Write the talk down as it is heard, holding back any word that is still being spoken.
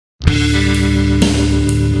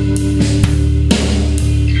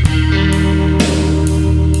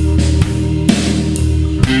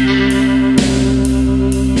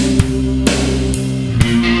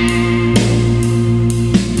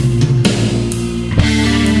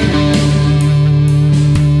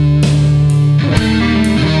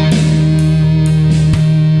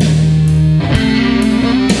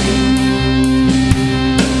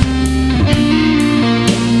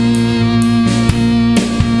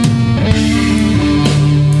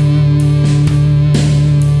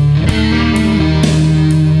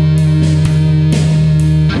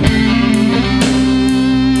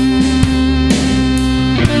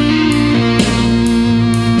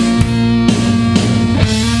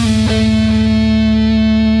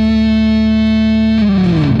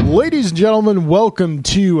gentlemen, welcome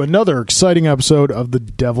to another exciting episode of The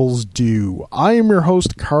Devil's Due. I am your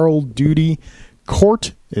host, Carl Duty.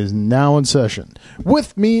 Court is now in session.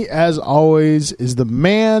 With me, as always, is the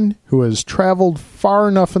man who has traveled far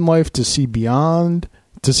enough in life to see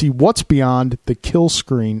what's beyond the kill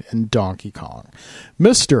screen in Donkey Kong,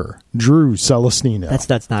 Mr. Drew Celestino.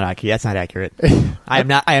 That's not accurate. That's not accurate. I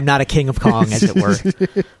am not a king of Kong, as it were.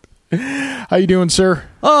 How you doing, sir?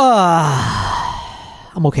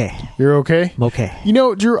 I'm okay. You're okay? I'm okay. You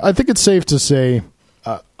know, Drew, I think it's safe to say,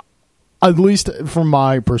 at least from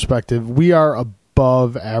my perspective, we are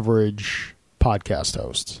above average podcast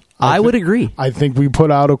hosts. I would agree. I think we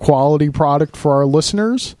put out a quality product for our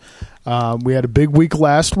listeners. We had a big week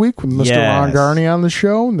last week with Mr. Ron Garney on the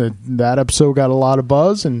show, and that episode got a lot of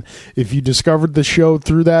buzz. And if you discovered the show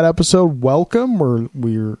through that episode, welcome.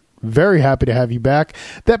 We're very happy to have you back.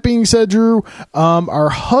 That being said, Drew, our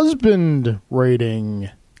husband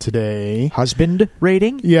rating today. Husband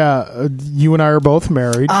rating? Yeah, you and I are both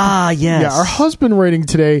married. Yes. Yeah, our husband rating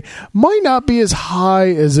today might not be as high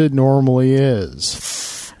as it normally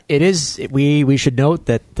is. It is. We should note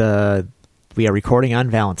that we are recording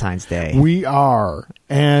on Valentine's Day. We are.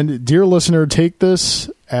 And dear listener, take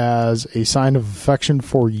this as a sign of affection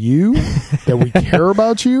for you, that we care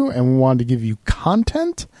about you and we wanted to give you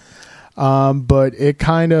content. But it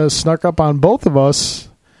kind of snuck up on both of us.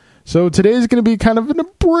 So today's going to be kind of an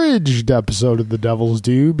abridged episode of The Devil's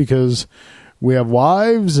Due because we have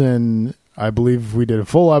wives, and I believe if we did a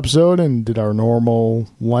full episode and did our normal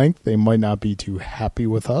length, they might not be too happy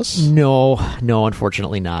with us. No,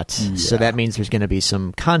 unfortunately not. Yeah. So that means there's going to be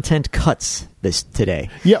some content cuts today.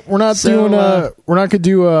 Yeah, we're not going to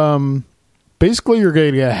do, basically you're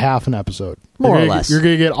going to get half an episode. More or less. You're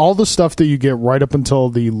going to get all the stuff that you get right up until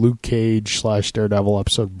the Luke Cage / Daredevil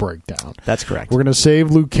episode breakdown. That's correct. We're going to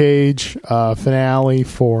save Luke Cage finale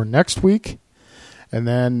for next week. And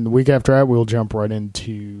then the week after that, we'll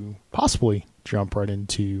possibly jump right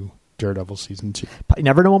into Daredevil Season 2. You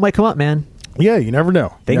never know what might come up, man. Yeah, you never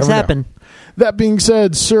know. Things happen. That being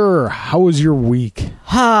said, sir, how was your week?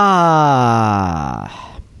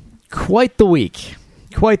 Quite the week.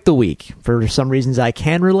 Quite the week. For some reasons I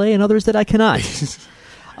can relay and others that I cannot.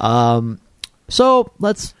 So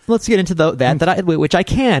let's get into that which I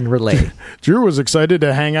can relay. Drew was excited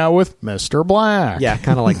to hang out with Mr. Black. Yeah,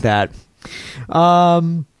 kind of like that.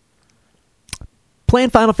 Playing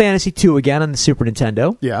Final Fantasy II again on the Super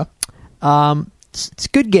Nintendo. Yeah. It's a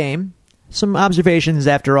good game. Some observations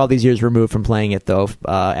after all these years removed from playing it, though.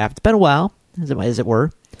 It's been a while, as it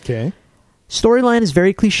were. Okay. Storyline is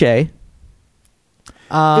very cliche.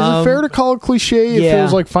 Is it fair to call it cliche if yeah. it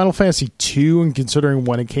was like Final Fantasy II, and considering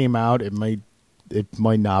when it came out, it might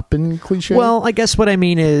not been cliche? Well, I guess what I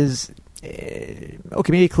mean is,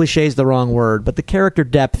 okay, maybe cliche is the wrong word, but the character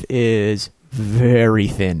depth is very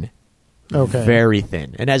thin. Okay. Very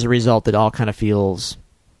thin. And as a result, it all kind of feels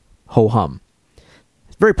ho-hum.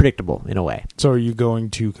 It's very predictable in a way. So are you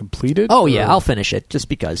going to complete it? Oh, yeah, I'll finish it just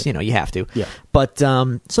because, you have to. Yeah. But,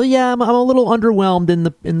 so yeah, I'm a little underwhelmed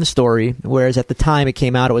in the story, whereas at the time it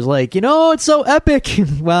came out, it was like, it's so epic.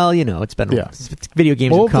 Well, it's been video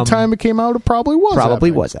games have come. At the time it came out, it probably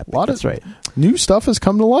was epic. That's right. New stuff has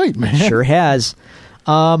come to light, man. Sure has.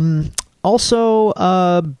 Also,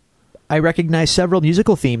 I recognize several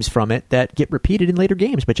musical themes from it that get repeated in later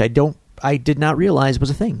games, which I did not realize was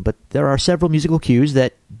a thing. But there are several musical cues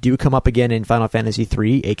that do come up again in Final Fantasy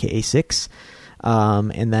III, aka 6,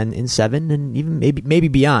 and then in 7, and even maybe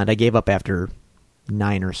beyond. I gave up after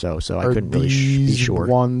 9 or so I couldn't really be sure.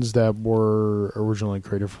 Ones that were originally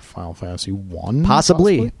created for Final Fantasy 1?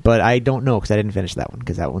 Possibly, but I don't know because I didn't finish that one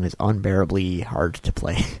because that one is unbearably hard to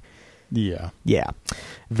play. Yeah. Yeah.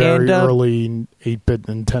 Very early 8-bit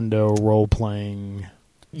Nintendo role-playing.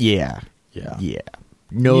 Yeah. Yeah. Yeah.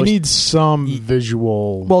 No, you need some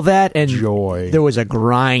visual that and joy. There was a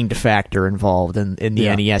grind factor involved in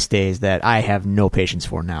the NES days that I have no patience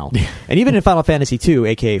for now. And even in Final Fantasy II,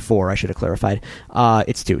 aka 4, I should have clarified.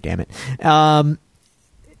 It's 2, damn it.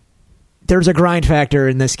 There's a grind factor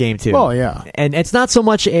in this game too. Oh, yeah. And it's not so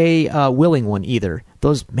much a willing one either.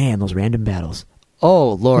 Those random battles.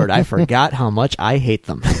 Oh, Lord, I forgot how much I hate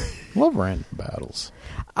them. Love random battles.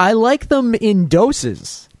 I like them in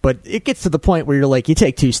doses, but it gets to the point where you're like, you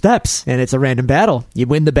take 2 steps, and it's a random battle. You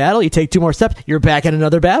win the battle, you take 2 more steps, you're back in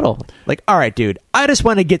another battle. Like, all right, dude, I just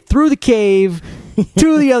want to get through the cave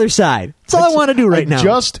to the other side. That's all I want to do right now.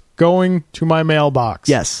 Just going to my mailbox.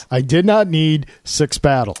 Yes. I did not need 6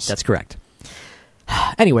 battles. That's correct.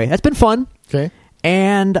 Anyway, that's been fun. Okay.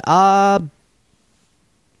 And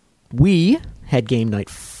we had game night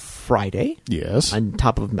Friday. Yes. On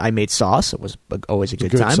top of, I made sauce. It was always a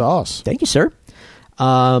good time. Good sauce. Thank you, sir.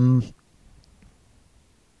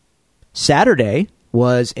 Saturday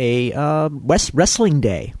was a wrestling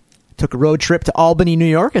day. Took a road trip to Albany, New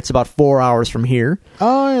York. It's about 4 hours from here.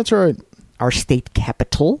 Oh, that's right. Our state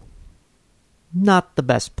capital. Not the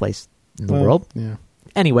best place in the world. Yeah.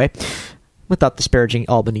 Anyway, without disparaging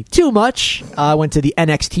Albany too much, I went to the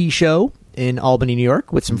NXT show in Albany, New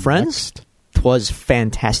York with some friends. It was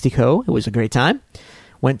fantastico. It was a great time.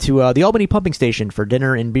 Went to the Albany Pumping Station for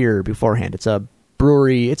dinner and beer beforehand. It's a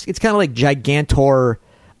brewery. It's kind of like Gigantor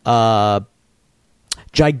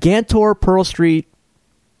Pearl Street,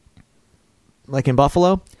 like in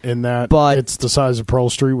Buffalo. In that, but it's the size of Pearl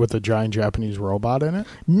Street with a giant Japanese robot in it?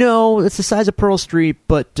 No, it's the size of Pearl Street,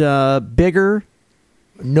 but bigger.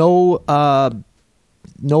 No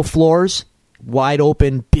floors. Wide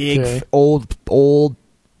open, big, old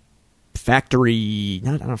factory.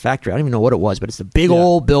 Not a factory. I don't even know what it was, but it's a big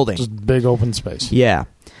old building. Just big open space. Yeah.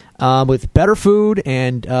 With better food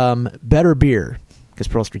and better beer. Because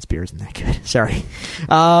Pearl Street's beer isn't that good. Sorry.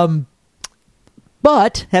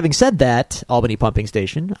 But having said that, Albany Pumping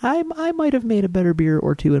Station, I might have made a better beer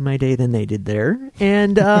or two in my day than they did there.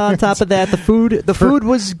 And on top of that, the food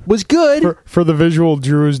was good. For the visual,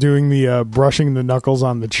 Drew is doing the brushing the knuckles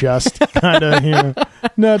on the chest kind of,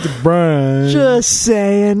 not the brush. Just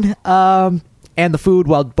saying. And the food,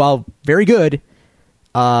 while very good,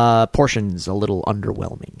 portions a little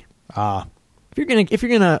underwhelming. If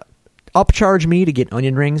you're gonna upcharge me to get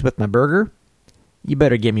onion rings with my burger, you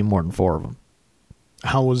better give me more than 4 of them.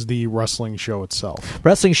 How was the wrestling show itself?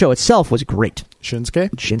 Wrestling show itself was great.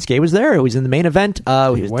 Shinsuke was there. It was in the main event.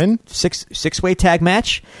 Did he win? Six-way tag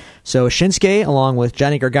match. So Shinsuke, along with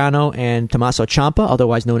Johnny Gargano and Tommaso Ciampa,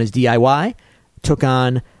 otherwise known as DIY, took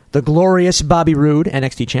on the glorious Bobby Roode,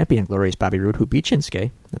 NXT champion, glorious Bobby Roode, who beat Shinsuke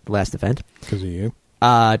at the last event. Because of you?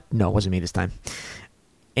 No, it wasn't me this time.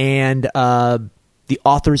 And the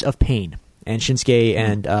Authors of Pain. And Shinsuke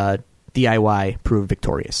and DIY proved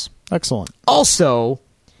victorious. Excellent. Also,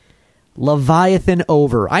 Leviathan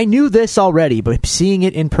over. I knew this already, but seeing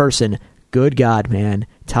it in person, good God, man.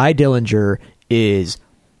 Ty Dillinger is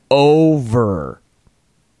over.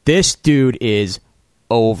 This dude is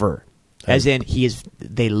over. As in,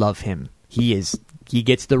 they love him. He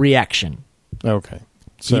gets the reaction. Okay.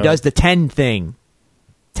 So, he does the 10 thing.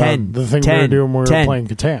 10. The thing we were doing when we were playing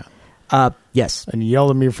Catan. Yes. And you yelled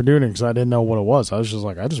at me for doing it because I didn't know what it was. I was just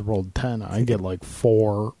like, I just rolled 10. I get like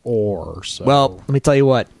 4 or so. Well, let me tell you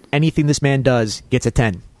what. Anything this man does gets a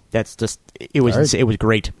 10. That's just, it was it was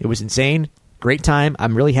great. It was insane. Great time.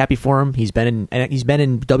 I'm really happy for him. He's been in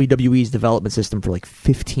WWE's development system for like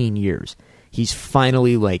 15 years. He's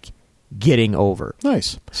finally like getting over.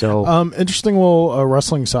 Nice. So, interesting little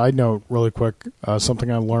wrestling side note really quick.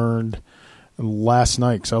 Something I learned last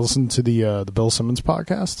night because I listened to the Bill Simmons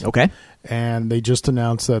podcast. Okay. And they just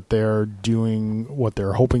announced that they're doing what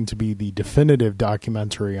they're hoping to be the definitive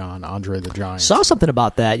documentary on Andre the Giant. Saw something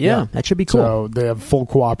about that. Yeah. That should be cool. So they have full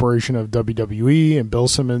cooperation of WWE, and Bill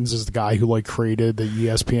Simmons is the guy who like created the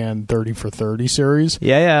ESPN 30 for 30 series.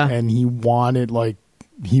 Yeah. And he went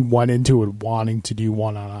into it wanting to do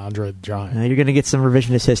one on Andre the Giant. You're going to get some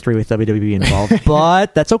revisionist history with WWE involved,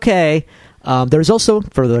 but that's okay. There's also,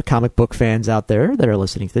 for the comic book fans out there that are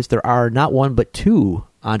listening to this, there are not one but 2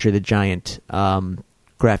 Andre the Giant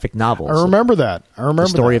graphic novels. I remember that. The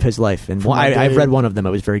story of his life. And I've read one of them.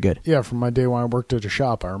 It was very good. Yeah, from my day when I worked at a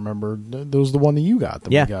shop, I remember that was the one that you got.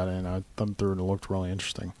 We got in. I thumbed through it. It looked really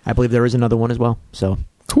interesting. I believe there is another one as well. So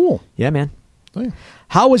cool. Yeah, man. Oh, yeah.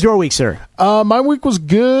 How was your week, sir? My week was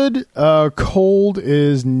good. Cold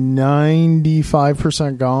is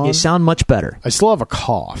 95% gone. You sound much better. I still have a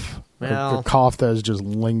cough. Well, a cough that is just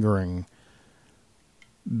lingering.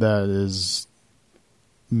 That is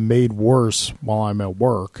made worse while I'm at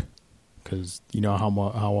work because you know how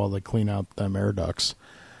well they clean out them air ducts.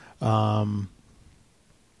 Not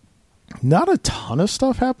a ton of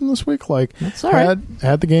stuff happened this week. Like, that's all right.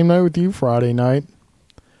 Had the game night with you Friday night.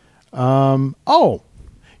 You know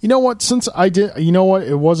what?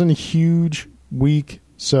 It wasn't a huge week,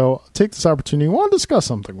 so I'll take this opportunity. I want to discuss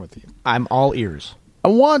something with you. I'm all ears. I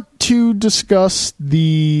want to discuss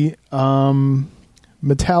the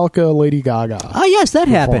Metallica Lady Gaga. Oh, yes, that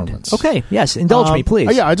happened. Okay, yes, indulge me,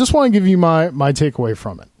 please. Yeah, I just want to give you my takeaway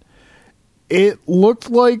from it. It looked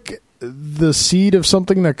like the seed of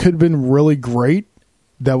something that could have been really great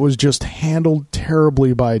that was just handled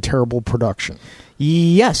terribly by a terrible production.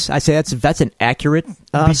 Yes, I say that's an accurate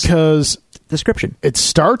because description. It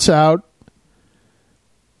starts out,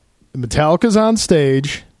 Metallica's on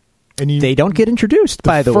stage, And they don't get introduced,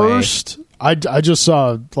 by the way. I just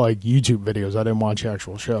saw like YouTube videos. I didn't watch the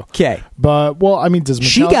actual show. Okay. But, well, I mean,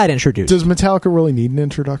 she got introduced. Does Metallica really need an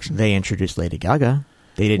introduction? They introduced Lady Gaga.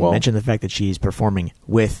 They didn't mention the fact that she's performing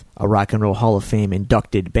with a Rock and Roll Hall of Fame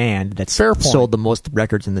inducted band that's sold the most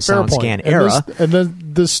records in the SoundScan era. And then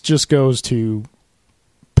this just goes to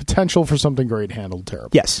potential for something great handled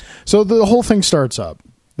terribly. Yes. So the whole thing starts up.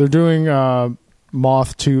 They're doing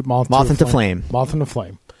Moth into Flame,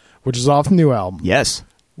 which is off the new album. Yes.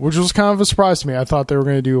 Which was kind of a surprise to me. I thought they were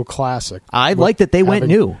going to do a classic. I like that they went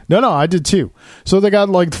new. No, I did too. So they got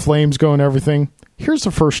like the flames going and everything. Here's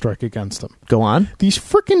the first strike against them. Go on. These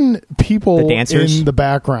freaking people the dancers in the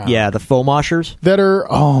background. Yeah, the faux moshers. That are,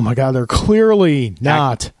 oh my God, they're clearly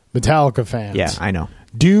not Metallica fans. Yeah, I know.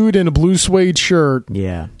 Dude in a blue suede shirt.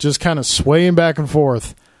 Yeah. Just kind of swaying back and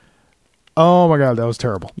forth. Oh my God, that was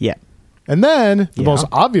terrible. Yeah. And then the most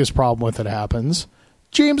obvious problem with it happens.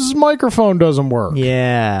 James's microphone doesn't work.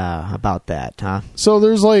 Yeah, about that, huh? So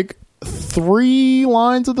there's like 3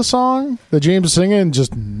 lines of the song that James is singing, and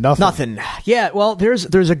just nothing. Yeah, well, there's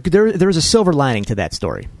a silver lining to that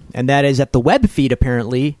story, and that is that the web feed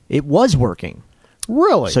apparently it was working.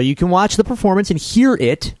 Really? So you can watch the performance and hear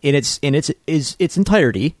it in its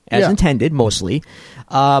entirety as intended, mostly.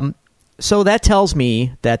 So that tells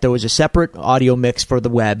me that there was a separate audio mix for the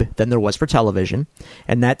web than there was for television,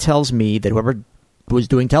 and that tells me that whoever was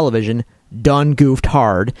doing television done goofed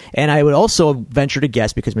hard. And I would also venture to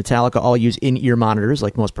guess, because Metallica all use in-ear monitors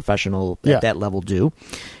like most professional at that level do,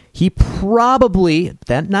 he probably,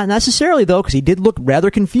 that not necessarily though, because he did look rather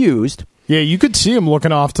confused. Yeah, you could see him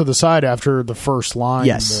looking off to the side after the first line.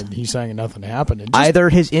 Yes. That he sang and nothing happened. Either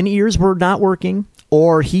his in-ears were not working,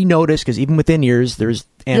 or he noticed, because even with in-ears, there's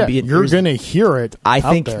ambient. You're going to hear it. I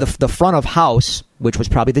think the front of house, which was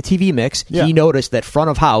probably the TV mix, he noticed that front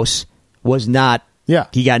of house was not. Yeah,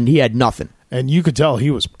 he had nothing, and you could tell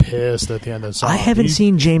he was pissed at the end of the song. I haven't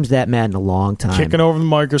seen James that mad in a long time. Kicking over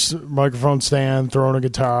the microphone stand, throwing a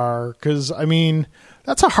guitar, because I mean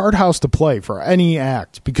that's a hard house to play for any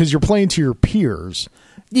act, because you're playing to your peers.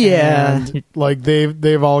 Yeah, and like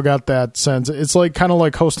they've all got that sense. It's like kind of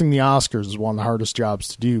like hosting the Oscars is one of the hardest jobs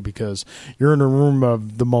to do, because you're in a room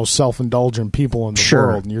of the most self-indulgent people in the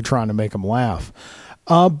world, and you're trying to make them laugh.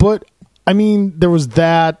 But I mean, there was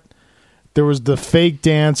that. There was the fake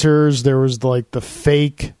dancers. There was like the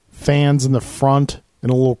fake fans in the front in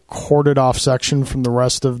a little corded off section from the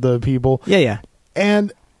rest of the people. Yeah.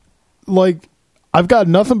 And like, I've got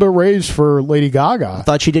nothing but raves for Lady Gaga.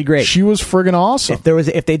 Thought she did great. She was friggin' awesome.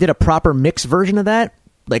 If they did a proper mix version of that,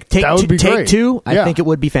 like take two, I think it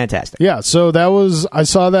would be fantastic. Yeah. So I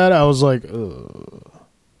saw that. I was like, ugh,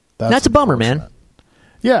 that's a bummer, man.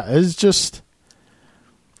 Yeah. It's just.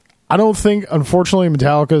 I don't think, unfortunately,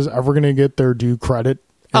 Metallica is ever going to get their due credit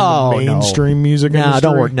in the mainstream music industry.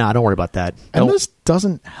 Don't worry about that. And this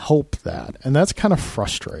doesn't help that, and that's kind of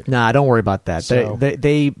frustrating. Don't worry about that. So,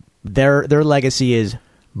 their legacy is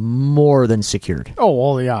more than secured. Oh,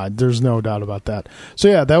 well, yeah, there's no doubt about that. So,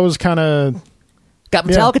 yeah, that was kind of... Got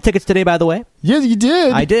Metallica tickets today, by the way. Yeah, you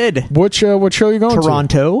did. I did. What show are you going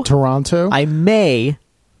to? Toronto. I may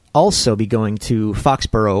also be going to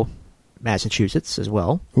Foxborough, Massachusetts as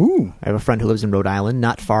well. Ooh. I have a friend who lives in Rhode Island,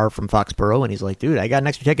 not far from Foxborough, and he's like, dude, I got an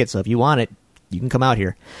extra ticket, so if you want it, you can come out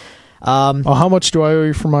here. How much do I owe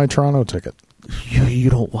you for my Toronto ticket?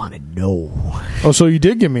 You don't want to know. Oh, so you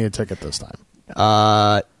did give me a ticket this time?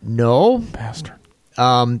 No. Bastard.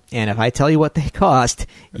 And if I tell you what they cost,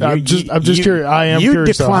 I'm just curious. I am you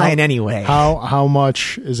curious. Decline anyway. How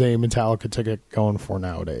much is a Metallica ticket going for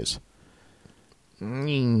nowadays?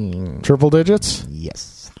 Triple digits?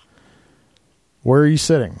 Yes. Where are you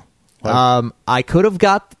sitting? I could have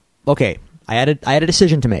got... Okay, I had a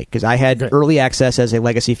decision to make, because I had early access as a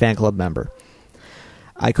Legacy fan club member.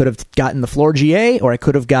 I could have gotten the floor GA, or I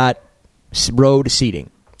could have got road seating.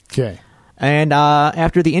 Okay. And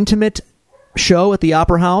after the intimate show at the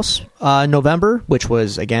Opera House in November, which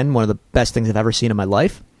was, again, one of the best things I've ever seen in my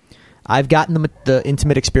life, I've gotten the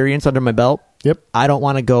intimate experience under my belt. Yep. I don't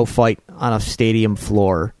want to go fight on a stadium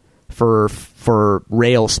floor for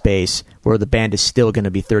rail space where the band is still going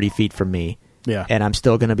to be 30 feet from me. Yeah. And I'm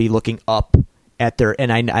still going to be looking up at their...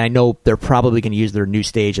 And I know they're probably going to use their new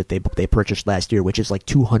stage that they purchased last year, which is like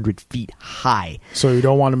 200 feet high. So you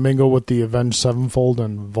don't want to mingle with the Avenged Sevenfold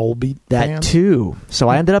and Volbeat That too. So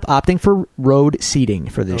I ended up opting for road seating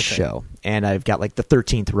for this show. And I've got like the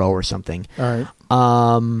 13th row or something. All right.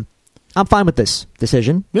 I'm fine with this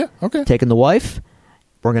decision. Yeah, okay. Taking the wife.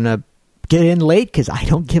 We're going to get in late because I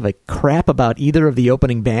don't give a crap about either of the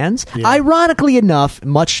opening bands. Yeah. Ironically enough,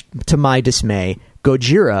 much to my dismay,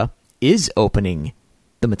 Gojira is opening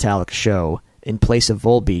the Metallica show in place of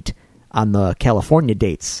Volbeat on the California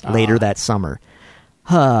dates later that summer.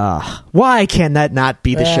 Why can that not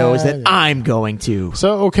be the shows that I'm going to?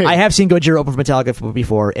 So, okay. I have seen Gojira open for Metallica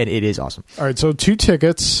before, and it is awesome. All right, so 2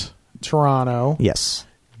 tickets, Toronto. Yes.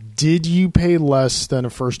 Did you pay less than a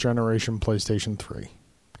first-generation PlayStation 3?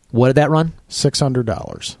 What did that run?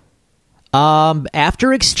 $600.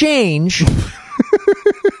 After exchange,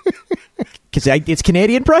 because it's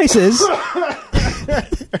Canadian prices,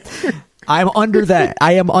 I'm under that.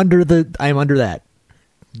 I am under that.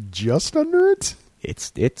 Just under it?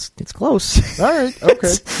 It's close. All right.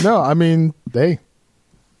 Okay. No, I mean,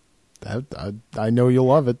 I know you'll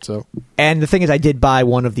love it. So, and the thing is, I did buy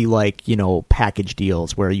one of the package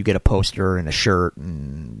deals where you get a poster and a shirt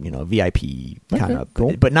and VIP kind of,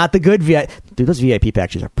 cool. but not the good VIP. Dude, those VIP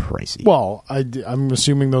packages are pricey. Well, I'm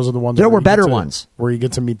assuming those are the ones. There were better ones where you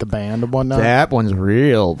get to meet the band and whatnot. That one's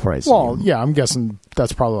real pricey. Well, yeah, I'm guessing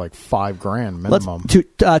that's probably like $5,000 minimum.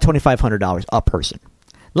 $2,500 a person.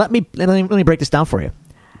 Let me break this down for you.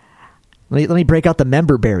 Let me break out the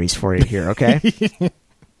member berries for you here, okay?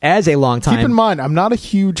 As a long time, keep in mind, I'm not a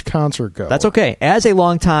huge concert goer. That's okay. As a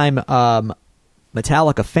long time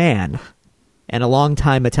Metallica fan and a long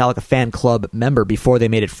time Metallica fan club member before they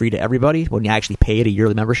made it free to everybody, when you actually paid a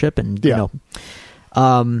yearly membership, and remember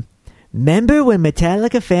when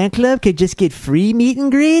Metallica fan club could just get free meet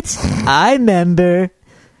and greets? I remember.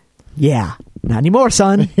 Yeah. Not anymore,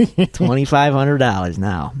 son. $2,500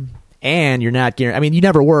 now. And you're not guaranteed. I mean, you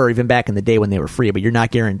never were, even back in the day when they were free, but you're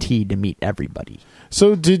not guaranteed to meet everybody.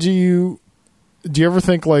 So do you ever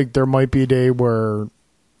think like there might be a day where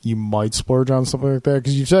you might splurge on something like that?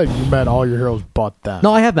 Because you said you met all your heroes but them.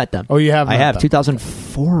 No, I have met them. Oh, you have met I have. them.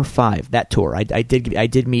 2004 or 5, that tour. I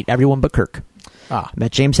did meet everyone but Kirk. I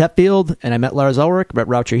met James Hetfield, and I met Lars Ulrich, met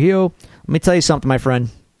Raul Trujillo. Let me tell you something, my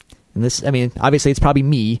friend. And this, I mean, obviously it's probably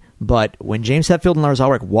me, but when James Hetfield and Lars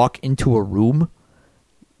Ulrich walk into a room,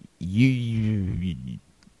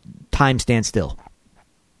 time stands still.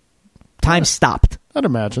 Time stopped. I'd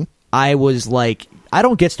imagine. I was like, I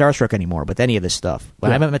don't get starstruck anymore with any of this stuff.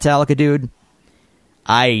 When I met Metallica, dude,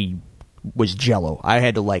 I was jello. I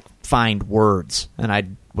had to find words, and I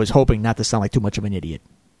was hoping not to sound like too much of an idiot.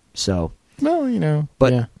 So, well,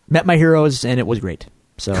 but met my heroes, and it was great.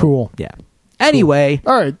 So cool. Yeah. Anyway.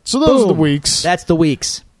 All right. So those are the weeks. That's the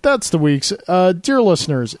weeks. That's the weeks. Dear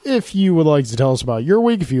listeners, if you would like to tell us about your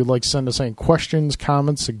week, if you would like to send us any questions,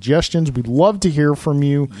 comments, suggestions, we'd love to hear from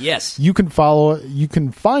you. Yes. You can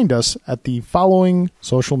find us at the following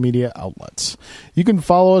social media outlets. You can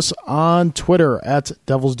follow us on Twitter at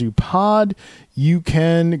Devils Do Pod. You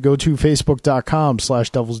can go to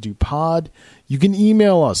facebook.com/DevilsDoPod. You can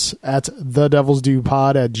email us at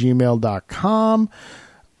thedevilsdopod@gmail.com.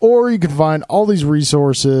 Or you can find all these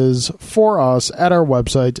resources for us at our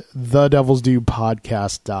website,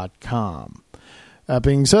 thedevilsdopodcast.com. That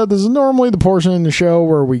being said, this is normally the portion in the show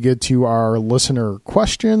where we get to our listener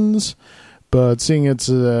questions. But seeing it's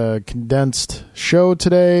a condensed show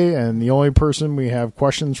today, and the only person we have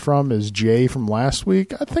questions from is Jay from last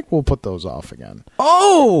week, I think we'll put those off again.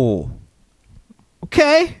 Oh!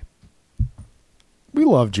 Okay. We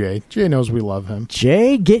love Jay. Jay knows we love him.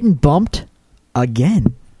 Jay getting bumped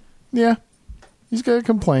again. Yeah, he's gonna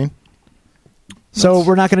complain. So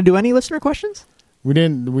we're not going to do any listener questions? We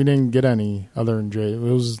didn't get any other than Jay.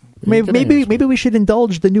 Maybe we should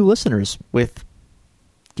indulge the new listeners with.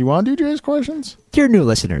 Do you want to do Jay's questions? Dear new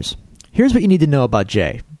listeners, here's what you need to know about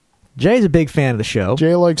Jay. Jay's a big fan of the show.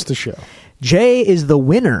 Jay likes the show. Jay is the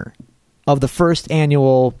winner of the first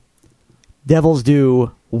annual Devils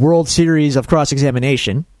Do World Series of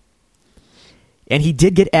Cross-Examination, and he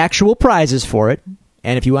did get actual prizes for it.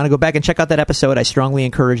 And if you want to go back and check out that episode, I strongly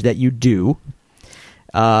encourage that you do.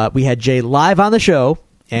 We had Jay live on the show,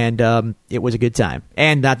 and it was a good time.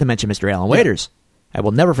 And not to mention Mr. Alan Waiters. I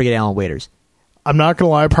will never forget Alan Waiters. I'm not going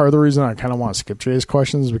to lie. Part of the reason I kind of want to skip Jay's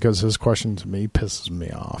questions is because his question to me pisses me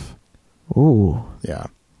off. Ooh. Yeah.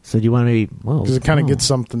 So do you want to be... Because it kind of gets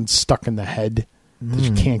something stuck in the head that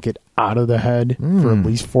you can't get out of the head for at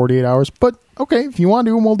least 48 hours. But, okay, if you want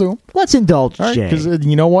to do them, we'll do them. Let's indulge Jay. Because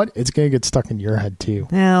you know what? It's going to get stuck in your head, too.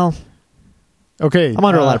 Well... Okay. I'm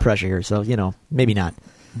under a lot of pressure here, so, maybe not.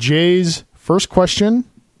 Jay's first question,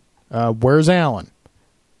 where's Alan?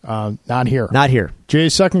 Not here. Not here.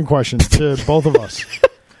 Jay's second question to both of us.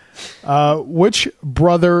 Which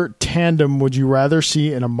brother tandem would you rather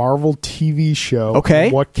see in a Marvel TV show? Okay.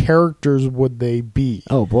 What characters would they be?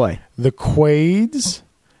 Oh, boy. The Quaids,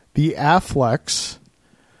 the Afflecks,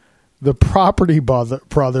 the Property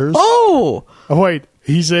Brothers. Oh! Oh, wait.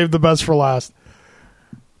 He saved the best for last.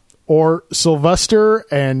 or Sylvester,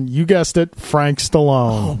 and you guessed it, Frank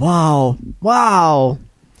Stallone. Oh, wow.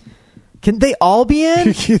 Can they all be in?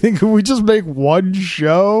 You think we just make one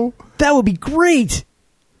show? That would be great.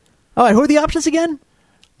 All right, who are the options again?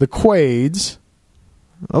 The Quaids.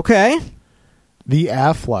 Okay. The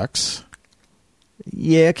Afflecks.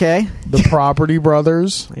 Yeah, okay. The Property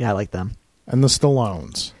Brothers. Yeah, I like them. And the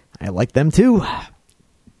Stallones. I like them too.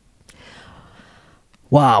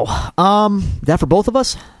 Wow. That for both of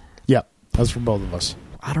us? Yep, that's for both of us.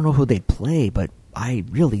 I don't know who they'd play, but I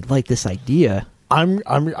really like this idea.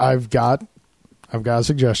 I've got a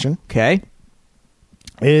suggestion. Okay.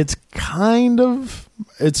 It's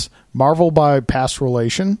Marvel by past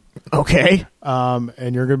relation. Okay.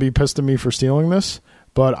 And you're going to be pissed at me for stealing this,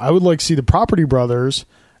 but I would like to see the Property Brothers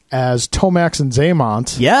as Tomax and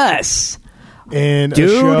Zaymont. Yes. In a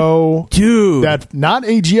show that's not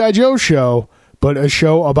a G.I. Joe show, but a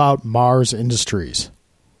show about Mars Industries.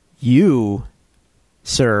 You,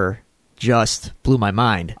 sir, just blew my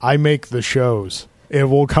mind. I make the shows. It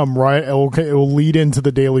will come right. It will lead into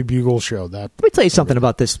the Daily Bugle show. Let me tell you something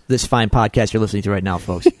about this fine podcast you're listening to right now,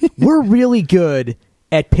 folks. We're really good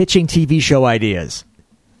at pitching TV show ideas.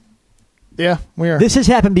 Yeah, we are. This has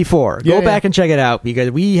happened before. Go back and check it out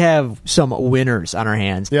because we have some winners on our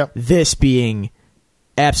hands. Yep. This being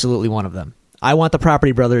absolutely one of them. I want the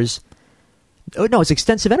Property Brothers. Oh no, it's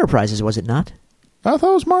Extensive Enterprises, was it not? I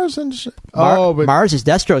thought it was Mars Industries. But Mars is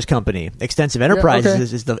Destro's company. Extensive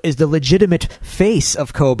Enterprises is the legitimate face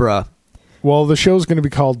of Cobra. Well, the show's going to be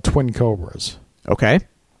called Twin Cobras. Okay.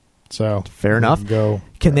 So fair enough. Go.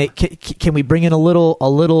 Can we bring in a little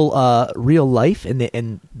real life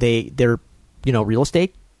and they're real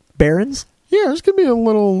estate barons? Yeah, there's gonna be a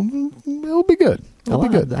little. It'll be good. It'll be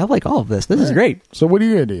good. I like all of this. This is great. So what are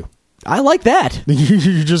you gonna do? I like that.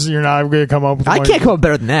 You're not gonna come up with. I can't come up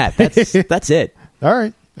better than that. That's it. All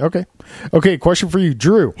right. Okay. Question for you,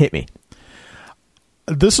 Drew. Hit me.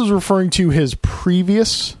 This is referring to his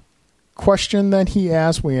previous question that he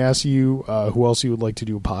asked. We asked you who else you would like to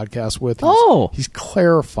do a podcast with. He's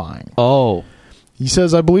clarifying. He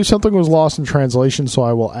says, I believe something was lost in translation, so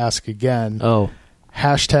I will ask again.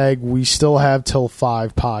 Hashtag we still have till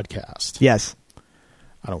 5 podcast. Yes.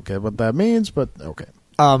 I don't get what that means, but okay.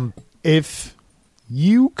 If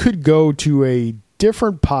you could go to a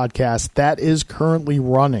different podcast that is currently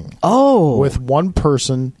running with one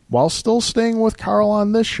person while still staying with Carl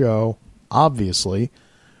on this show, obviously,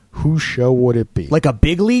 whose show would it be? Like a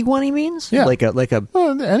big league one, he means? Yeah. Like a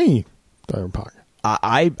any other podcast.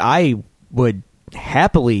 I would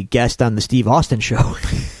happily guest on the Steve Austin show.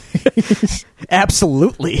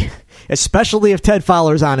 Absolutely. Especially if Ted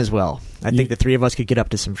Fowler's on as well. I think the three of us could get up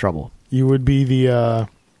to some trouble. You would be the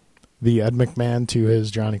Ed McMahon to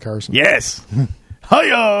his Johnny Carson. Yes.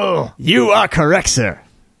 Hi-yo! You are correct, sir.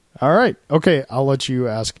 All right. Okay, I'll let you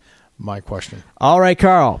ask my question. All right,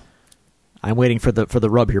 Carl. I'm waiting for the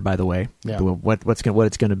rub here, by the way. Yeah. What it's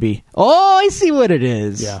going to be. Oh, I see what it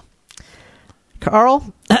is. Yeah.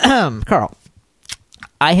 Carl,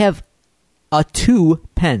 I have 2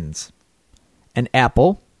 pens, an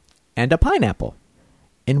apple and a pineapple.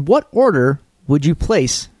 In what order would you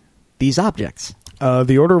place these objects?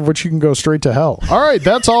 The order of which you can go straight to hell. All right,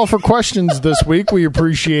 that's all for questions this week. We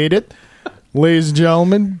appreciate it. Ladies and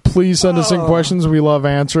gentlemen, please send us in questions. We love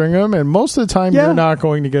answering them. And most of the time, you're not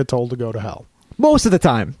going to get told to go to hell. Most of the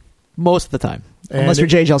time. Unless you're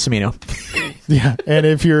J. Gelsomino. Yeah, and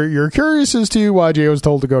if you're curious as to why Jay was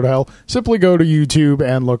told to go to hell, simply go to YouTube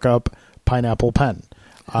and look up Pineapple Pen.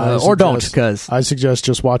 Or don't, because I suggest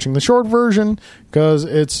just watching the short version because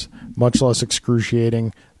it's much less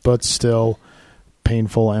excruciating, but still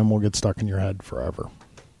painful and will get stuck in your head forever.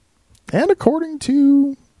 And according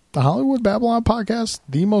to the Hollywood Babylon podcast,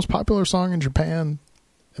 the most popular song in Japan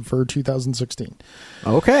for 2016.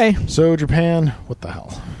 Okay. So Japan, what the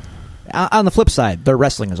hell? On the flip side, their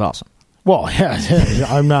wrestling is awesome. Well, yeah,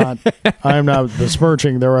 I'm not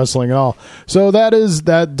besmirching their wrestling at all. So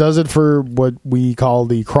that does it for what we call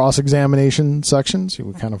the cross-examination sections.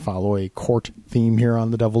 We kind of follow a court theme here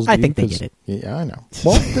on the Devil's Due. I think they get it. Yeah, I know.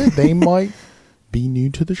 Well, they might be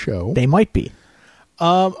new to the show. They might be.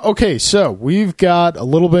 Okay, so we've got a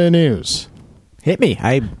little bit of news. Hit me.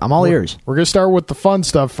 I'm all ears. We're going to start with the fun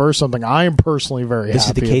stuff first, something I am personally very happy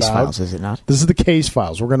about. This is the case files, is it not? This is the case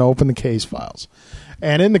files. We're going to open the case files.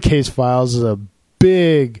 And in the case files is a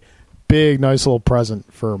big, nice little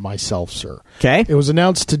present for myself, sir. Okay. It was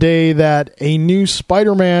announced today that a new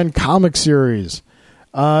Spider-Man comic series,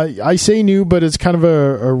 I say new, but it's kind of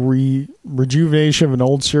a rejuvenation of an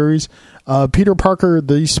old series. Peter Parker,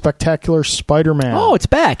 the Spectacular Spider-Man. Oh, it's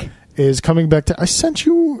back. is coming back to. I sent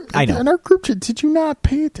you. I know. In our group chat. Did you not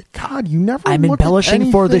pay it? God, you never. I'm look embellishing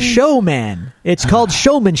at for the anything. show, man. It's called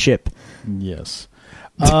showmanship. Yes.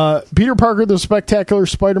 Peter Parker, the Spectacular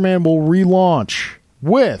Spider-Man will relaunch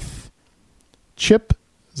with Chip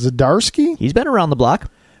Zdarsky He's been around the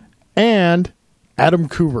block. and Adam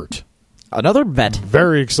Kubert. Another vet.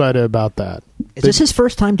 Very excited about that. Is this his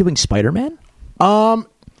first time doing Spider-Man?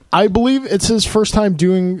 I believe it's his first time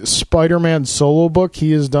doing Spider-Man solo book.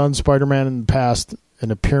 He has done Spider-Man in the past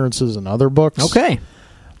in appearances in other books. Okay.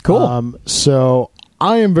 Cool. So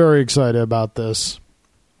I am very excited about this.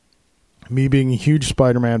 Me being a huge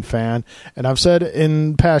Spider-Man fan, and I've said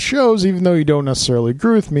in past shows, even though you don't necessarily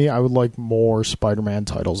agree with me, I would like more Spider-Man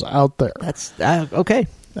titles out there. That's okay.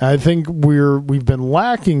 I think we've been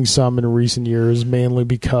lacking some in recent years, mainly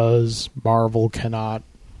because Marvel cannot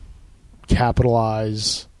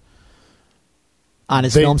capitalize On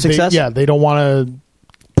his film success? They don't want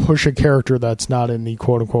to push a character that's not in the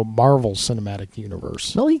quote-unquote Marvel Cinematic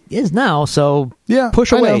Universe. Well, he is now, so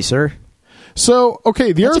push I away, know. sir. So,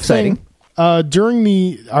 okay, the That's other exciting. thing,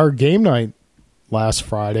 during our game night last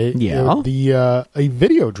Friday, a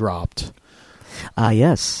video dropped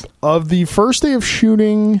Yes. of the first day of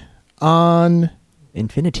shooting on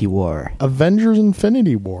Infinity War. Avengers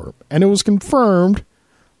Infinity War. And it was confirmed,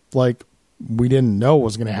 like, we didn't know what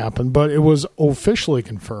was going to happen, but it was officially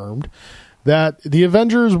confirmed that the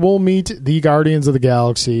Avengers will meet the Guardians of the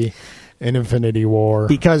Galaxy in Infinity War.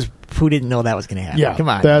 Because who didn't know that was going to happen? Yeah, Come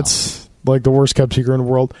on. that's like the worst kept secret in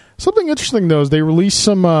the world. Something interesting though is they released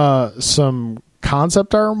some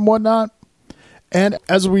concept art and whatnot. And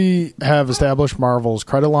as we have established, Marvel's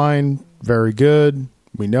credit line very good.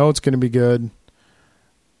 We know it's going to be good.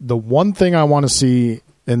 The one thing I want to see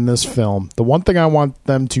in this film, the one thing I want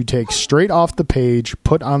them to take straight off the page,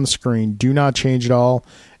 put on the screen, do not change at all,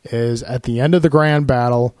 is at the end of the grand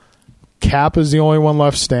battle, Cap is the only one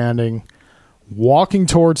left standing, walking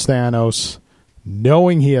towards Thanos,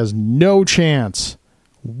 knowing he has no chance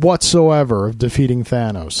whatsoever of defeating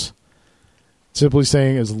Thanos. Simply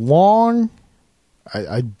saying, as long,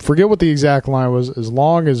 I forget what the exact line was, as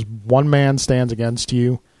long as one man stands against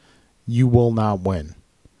you, you will not win.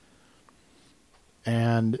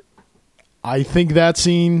 And I think that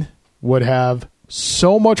scene would have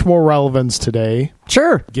so much more relevance today.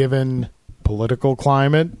 Sure. Given political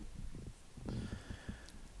climate.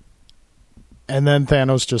 And then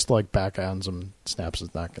Thanos just like backhands him, snaps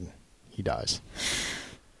his neck, and he dies.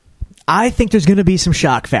 I think there's going to be some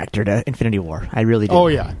shock factor to Infinity War. I really do. Oh,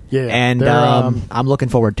 yeah. Yeah. And I'm looking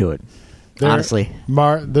forward to it, honestly.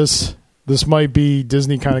 This might be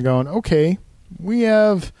Disney kind of going, okay, we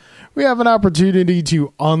have an opportunity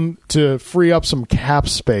to free up some cap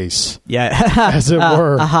space, as it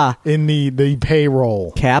were, in the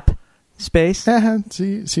payroll. Cap space.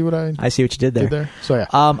 See what I see what you did there. So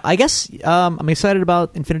yeah, I guess I'm excited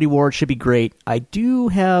about Infinity War. It should be great. I do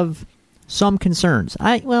have some concerns.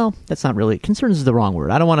 That's not really concerns is the wrong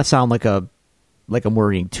word. I don't want to sound like I'm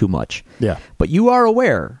worrying too much. Yeah, but you are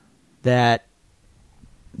aware that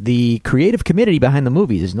the creative committee behind the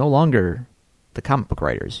movies is no longer the comic book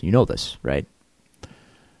writers. You know this, right?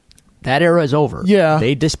 That era is over. Yeah.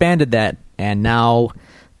 They disbanded that, and now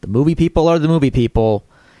the movie people are the movie people.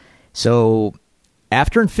 So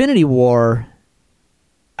after Infinity War,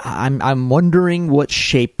 I'm wondering what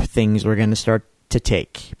shape things are going to start to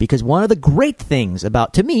take. Because one of the great things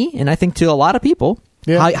about, to me, and I think to a lot of people,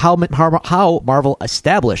 how Marvel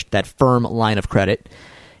established that firm line of credit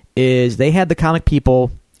is they had the comic people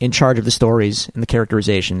in charge of the stories and the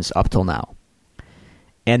characterizations up till now.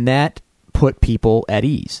 And that put people at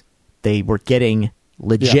ease. They were getting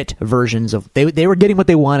legit versions of... They were getting what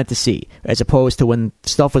they wanted to see, as opposed to when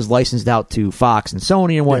stuff was licensed out to Fox and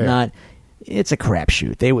Sony and whatnot. It's a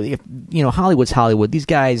crapshoot. Hollywood's Hollywood. These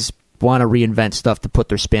guys want to reinvent stuff to put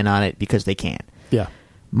their spin on it because they can. Yeah.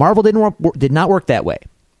 Marvel did not work that way.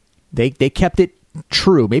 They kept it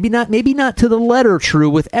true. Maybe not to the letter true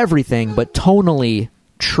with everything, but tonally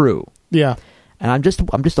true. Yeah. And I'm just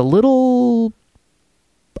a little...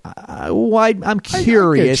 I'm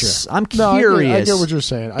curious. I get what you're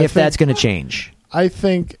saying. If that's going to change. I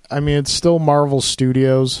think, it's still Marvel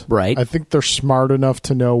Studios. Right. I think they're smart enough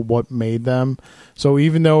to know what made them. So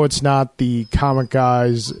even though it's not the comic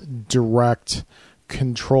guys' direct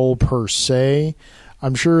control per se,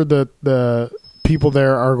 I'm sure that the people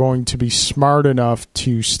there are going to be smart enough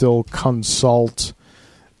to still consult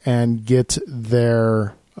and get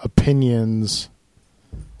their opinions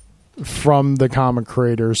from the comic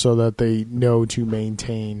creators so that they know to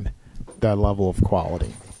maintain that level of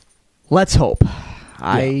quality. Let's hope.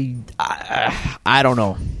 Yeah. I don't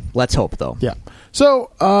know. Let's hope, though. Yeah.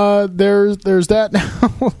 So there's that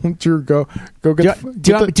now. Drew, go get.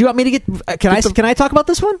 Do you want me to get? Can I talk about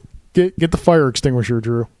this one? Get the fire extinguisher,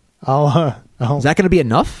 Drew. Is that going to be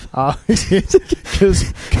enough?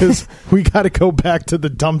 Because we got to go back to the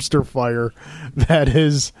dumpster fire that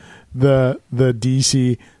is the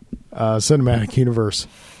DC cinematic universe.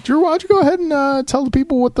 Drew, why don't you go ahead and tell the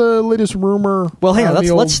people what the latest rumor? Well, hang on.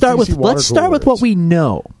 Let's start with what we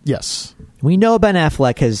know. Yes, we know Ben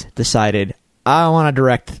Affleck has decided, I don't want to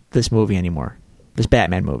direct this movie anymore, this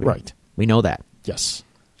Batman movie. Right. We know that. Yes.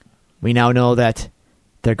 We now know that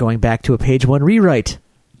they're going back to a page one rewrite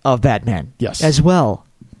of Batman. Yes. As well.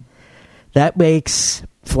 That makes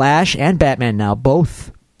Flash and Batman now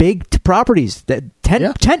both big properties, that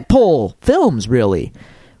tentpole films, really,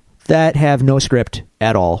 that have no script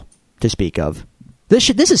at all to speak of. This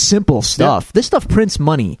is simple stuff. Yep. This stuff prints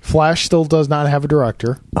money. Flash still does not have a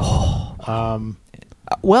director.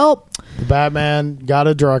 Well, the Batman got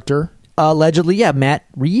a director. Allegedly, yeah, Matt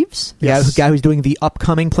Reeves, yes. the guy who's doing the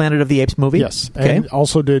upcoming Planet of the Apes movie. Yes, and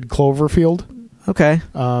also did Cloverfield. Okay,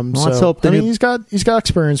 let's hope. He's got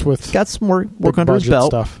experience with. He's got some work under his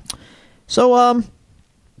belt. Stuff. So,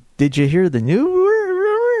 did you hear the new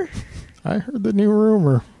rumor? I heard the new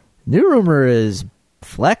rumor. New rumor is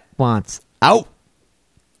Fleck wants out,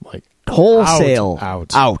 like wholesale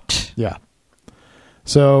out. Yeah.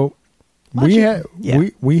 So.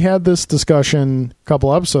 We had this discussion a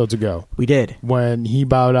couple episodes ago. We did. When he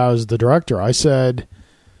bowed out as the director. I said,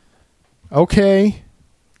 okay,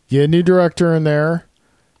 get a new director in there,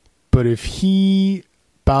 but if he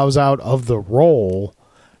bows out of the role,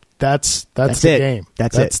 that's the game.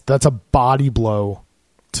 That's a body blow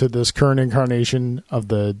to this current incarnation of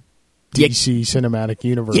the DC cinematic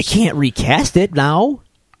universe. You can't recast it now.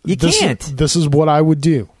 You can't. This is what I would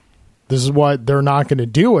do. This is why they're not going to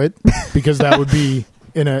do it, because that would be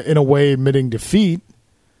in a way admitting defeat.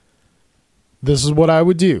 This is what I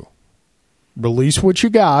would do. Release what you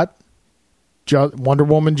got. Wonder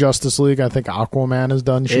Woman, Justice League. I think Aquaman is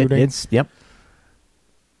done shooting. Yep.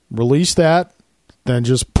 Release that, then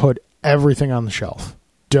just put everything on the shelf.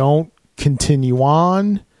 Don't continue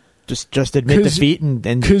on. Just admit defeat and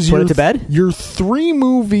put it to bed? You're 3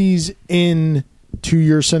 movies into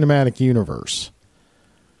your cinematic universe.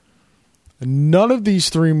 None of these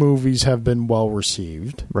 3 movies have been well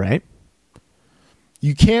received. Right.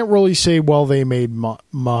 You can't really say, well, they made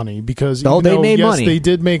money, because they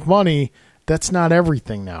did make money, that's not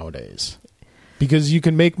everything nowadays. Because you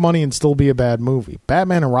can make money and still be a bad movie.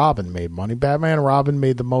 Batman and Robin made money. Batman and Robin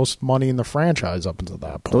made the most money in the franchise up until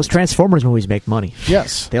that point. Those Transformers movies make money.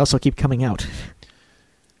 Yes. They also keep coming out.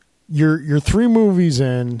 You're 3 movies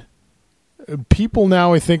in. People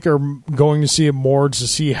now, I think, are going to see it more to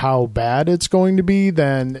see how bad it's going to be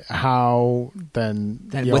than with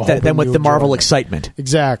the Marvel excitement.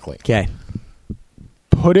 Exactly. Okay.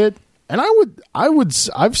 Put it, and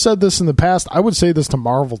I've said this in the past. I would say this to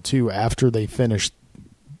Marvel too after they finish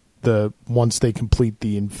once they complete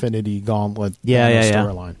the Infinity Gauntlet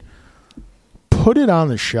storyline. Put it on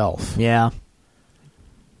the shelf. Yeah.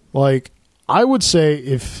 Like, I would say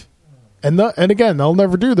if. And again, they'll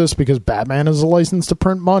never do this because Batman is a license to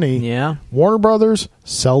print money. Yeah. Warner Brothers,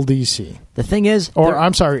 sell DC. The thing is...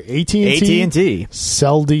 I'm sorry, AT&T. AT&T.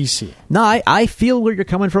 Sell DC. No, I feel where you're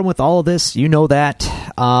coming from with all of this. You know that.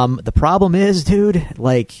 The problem is, dude,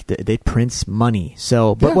 like, they print money.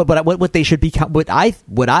 So, but what they should be... What I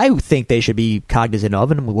think they should be cognizant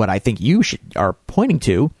of, and what I think you are pointing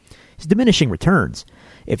to, is diminishing returns.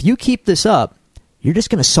 If you keep this up, you're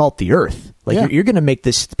just going to salt the earth. Like, you're going to make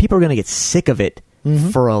this... People are going to get sick of it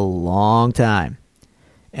for a long time.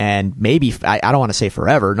 And maybe... I don't want to say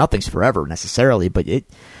forever. Nothing's forever, necessarily. But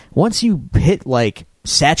once you hit, like,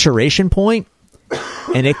 saturation point,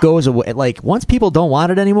 and it goes away... Like, once people don't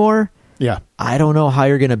want it anymore... Yeah. I don't know how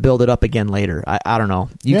you're going to build it up again later. I don't know.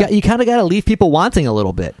 You kind of got to leave people wanting a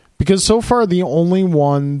little bit. Because so far, the only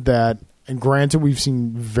one that... And granted,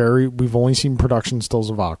 we've only seen production stills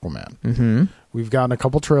of Aquaman. Mm-hmm. We've gotten a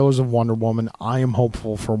couple trailers of Wonder Woman. I am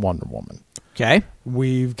hopeful for Wonder Woman. Okay.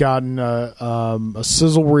 We've gotten a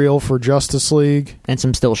sizzle reel for Justice League. And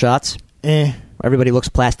some still shots. Everybody looks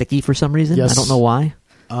plasticky for some reason. Yes. I don't know why.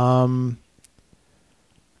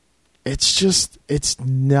 It's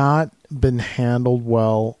not been handled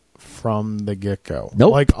well from the get-go.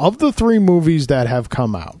 Nope. Like, of the 3 movies that have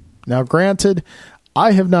come out. Now, granted...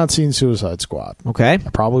 I have not seen Suicide Squad. Okay. I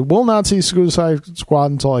probably will not see Suicide Squad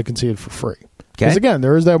until I can see it for free. Because, Okay. again,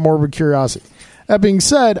 there is that morbid curiosity. That being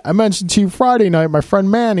said, I mentioned to you Friday night, my friend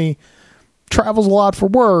Manny travels a lot for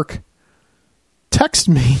work, texted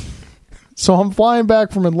me. So I'm flying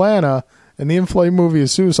back from Atlanta, and the in-flight movie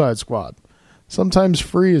is Suicide Squad. Sometimes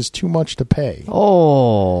free is too much to pay.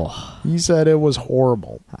 Oh. He said it was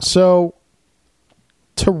horrible. So,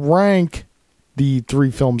 to rank the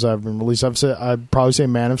 3 films that have been released, I'd probably say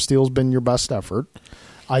Man of Steel has been your best effort.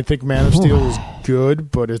 I think Man of Steel is good,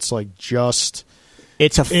 but it's like just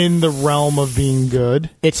in the realm of being good.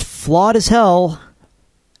 It's flawed as hell,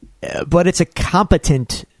 but it's a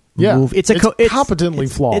competent movie. It's competently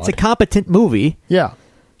flawed. It's a competent movie. Yeah.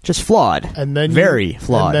 Just flawed. And then very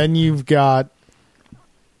flawed. And then you've got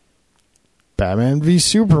Batman v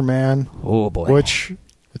Superman. Oh boy. Which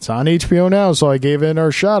it's on HBO now, so I gave it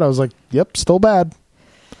our shot. I was like, "Yep, still bad."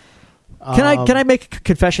 Can I make a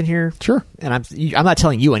confession here? Sure. And I'm not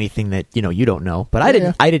telling you anything that you don't know, but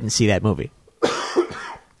I didn't see that movie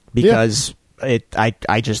because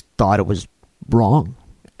I just thought it was wrong,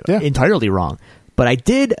 entirely wrong. But I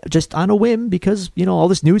did just on a whim because all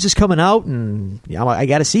this news is coming out and I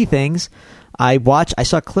got to see things. I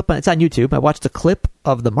saw a clip it's on YouTube. I watched a clip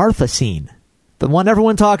of the Martha scene. The one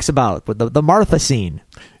everyone talks about, with the Martha scene.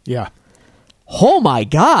 Yeah. Oh, my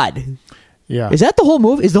God. Yeah. Is that the whole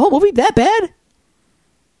movie? Is the whole movie that bad?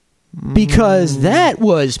 Because that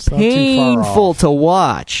was painful to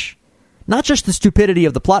watch. Not just the stupidity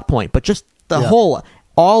of the plot point, but just the whole,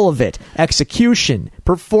 all of it. Execution,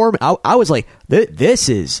 I was like, this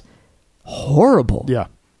is horrible. Yeah.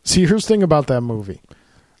 See, here's the thing about that movie.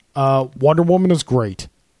 Wonder Woman is great.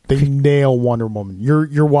 They nail Wonder Woman.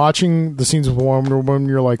 You're watching the scenes of Wonder Woman.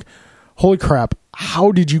 You're like, holy crap!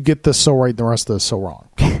 How did you get this so right and the rest of this so wrong?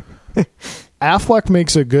 Affleck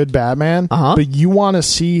makes a good Batman, but you want to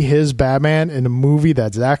see his Batman in a movie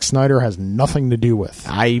that Zack Snyder has nothing to do with.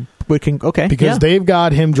 Because they've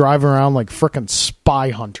got him driving around like frickin' Spy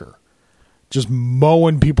Hunter, just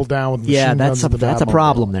mowing people down with machine guns. That's a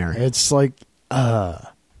problem there. It's like,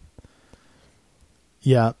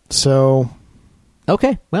 yeah. So.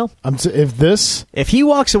 Okay, well, if he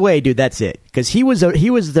walks away, dude, that's it. Because he was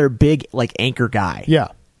their big anchor guy. Yeah,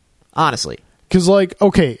 honestly. Because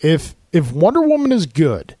if Wonder Woman is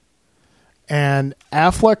good, and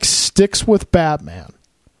Affleck sticks with Batman,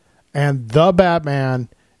 and the Batman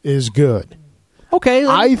is good, okay,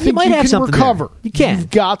 I think you can recover. There. You can.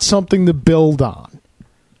 You've got something to build on.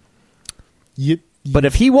 But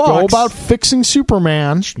if he walks, go about fixing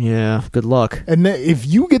Superman. Yeah, good luck. And if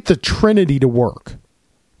you get the Trinity to work,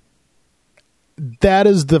 that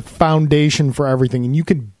is the foundation for everything, and you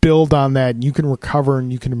can build on that, and you can recover,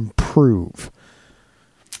 and you can improve.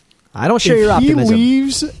 I don't share your optimism. If he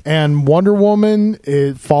leaves and Wonder Woman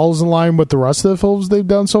falls in line with the rest of the films they've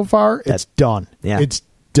done so far, it's done. Yeah. It's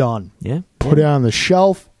done. Yeah. Put it on the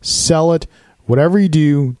shelf, sell it, whatever you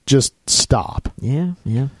do, just stop. Yeah,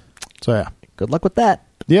 yeah. So, yeah. Good luck with that.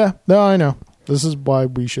 Yeah, no, I know. This is why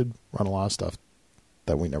we should run a lot of stuff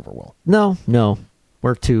that we never will. No.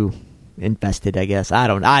 We're too invested, I guess. I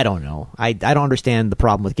don't know. I don't understand the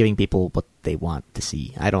problem with giving people what they want to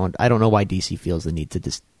see. I don't know why DC feels the need to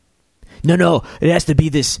just No, it has to be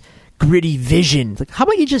this gritty vision. Like, how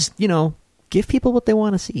about you just, give people what they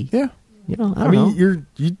want to see? Yeah. I don't know. You're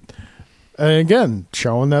again,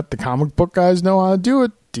 showing that the comic book guys know how to do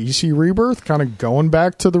it. DC Rebirth, kind of going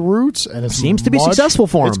back to the roots, and it seems to be successful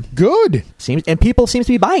for them. It's good. And people seem to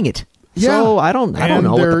be buying it. Yeah. So I don't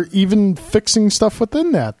know. They're even fixing stuff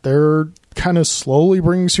within that. They're kind of slowly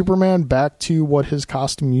bringing Superman back to what his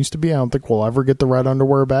costume used to be. I don't think we'll ever get the red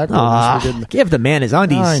underwear back. Give the man his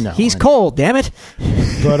undies. I know. He's cold, damn it.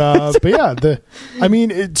 But yeah,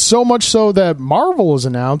 it's so much so that Marvel has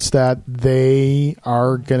announced that they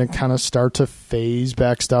are going to kind of start to phase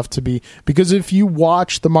back stuff to be, because if you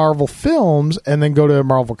watch the Marvel films and then go to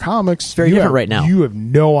Marvel Comics, it's very different right now. You have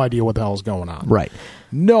no idea what the hell is going on. Right.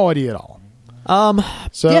 No idea at all.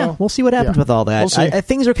 So yeah, we'll see what happens with all that. We'll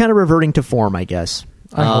things are kind of reverting to form, I guess.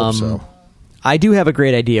 I hope so. I do have a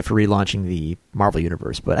great idea for relaunching the Marvel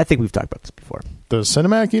Universe, but I think we've talked about this before. The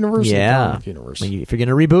cinematic universe? Yeah. The comic universe? If you're going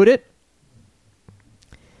to reboot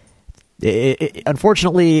it,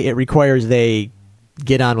 unfortunately, it requires they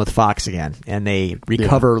get on with Fox again, and they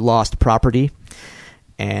recover lost property.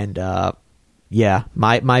 And,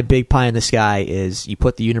 my big pie in the sky is you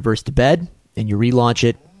put the universe to bed, and you relaunch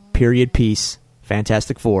it, period piece,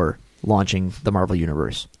 Fantastic Four, launching the Marvel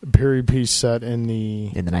Universe. Period piece set in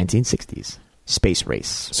the 1960s. Space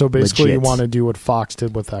race. So basically Legit. You want to do what Fox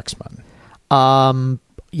did with X-Men.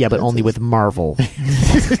 Yeah, but only with Marvel.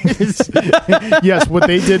 Yes, what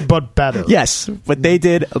they did, but better. Yes, what they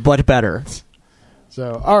did, but better.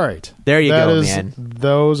 So, all right. There you go, man.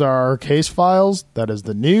 Those are our case files. That is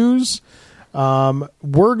the news.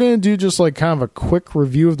 We're going to do just kind of a quick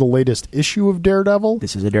review of the latest issue of Daredevil.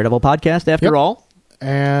 This is a Daredevil podcast, after all.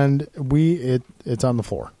 and it's on the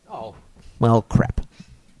floor. Oh, well, crap.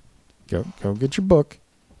 Go get your book.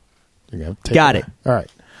 You're gonna take Got it. All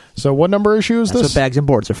right. So what number issue is That's this? what bags and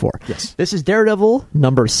boards are for. Yes. This is Daredevil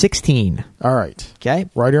number 16. All right. Okay.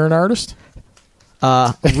 Writer and artist?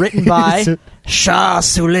 Written by Shah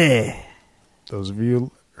Soule. Those of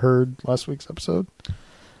you heard last week's episode?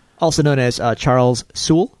 Also known as Charles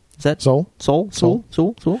Soule. Is that Soul? Soul?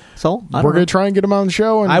 We're going to try and get him on the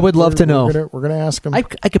show. And I would love to know. We're going to ask him. I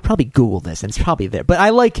could probably Google this, and it's probably there. But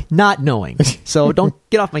I like not knowing, so don't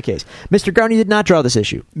get off my case. Mr. Garney did not draw this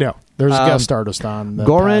issue. No. There's a guest artist on the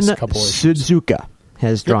Goran past couple issues. Suzuka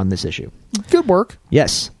has drawn this issue. Good work.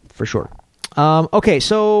 Yes, for sure. Okay,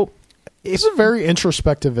 so... It's a very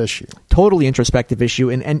introspective issue. Totally introspective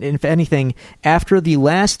issue. And if anything, after the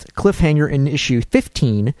last cliffhanger in issue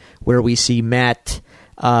 15, where we see Matt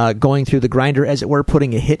going through the grinder, as it were,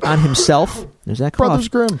 putting a hit on himself. There's that cough. Brothers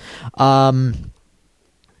Grimm.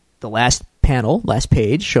 The last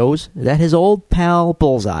page, shows that his old pal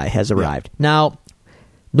Bullseye has arrived. Yeah. Now,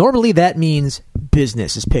 normally that means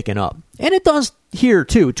business is picking up. And it does here,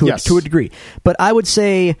 too, to a degree. But I would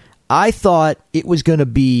say I thought it was going to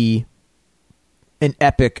be an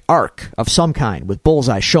epic arc of some kind with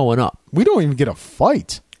Bullseye showing up. We don't even get a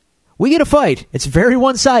fight. We get a fight. It's very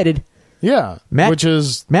one-sided. Yeah,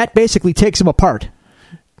 Matt basically takes him apart.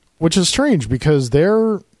 Which is strange because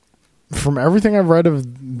from everything I've read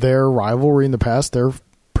of their rivalry in the past, they're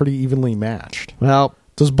pretty evenly matched. Well,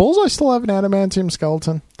 does Bullseye still have an adamantium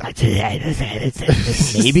skeleton?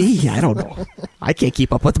 Maybe. I don't know. I can't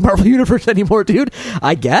keep up with the Marvel Universe anymore, dude.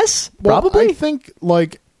 I guess. Probably. I think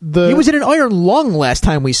he was in an iron lung last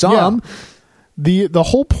time we saw him. The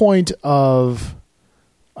whole point of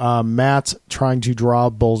Matt trying to draw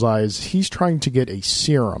Bullseye is he's trying to get a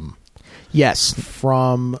serum. Yes.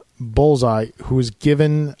 From Bullseye, who was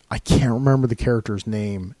given, I can't remember the character's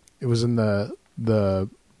name. It was in the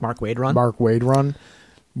Mark Waid run.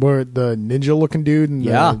 Where the ninja-looking dude in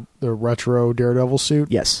the retro Daredevil suit.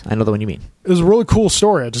 Yes, I know the one you mean. It was a really cool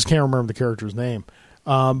story. I just can't remember the character's name.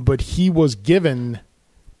 But he was given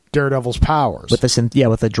Daredevil's powers.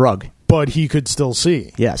 With a drug. But he could still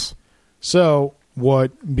see. Yes. So,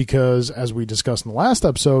 because as we discussed in the last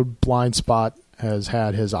episode, Blind Spot has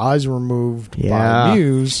had his eyes removed by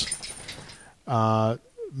Muse.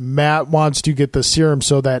 Matt wants to get the serum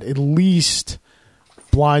so that at least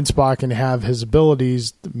Blind Spot can have his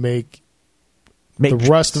abilities to make the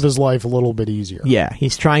rest of his life a little bit easier. Yeah,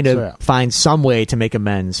 he's trying to find some way to make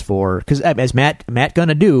amends for, because as Matt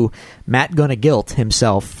gonna guilt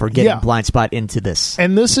himself for getting Blind Spot into this.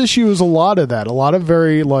 And this issue is a lot of that. A lot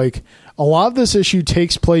of this issue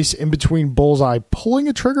takes place in between Bullseye pulling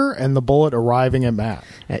a trigger and the bullet arriving at Matt.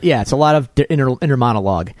 Yeah, it's a lot of inner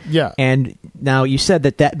monologue. Yeah. And now you said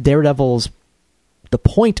that Daredevil's, the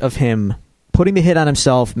point of him putting the hit on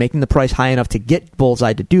himself, making the price high enough to get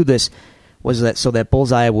Bullseye to do this, was that so that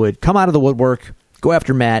Bullseye would come out of the woodwork, go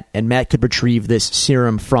after Matt, and Matt could retrieve this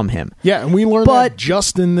serum from him. Yeah, and we learned that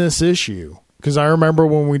just in this issue. Because I remember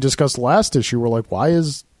when we discussed the last issue, we're like, why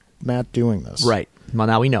is Matt doing this? Right. Well,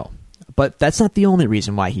 now we know. But that's not the only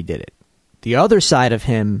reason why he did it. The other side of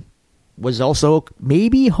him was also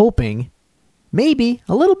maybe hoping, maybe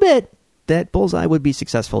a little bit, that Bullseye would be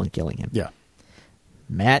successful in killing him. Yeah.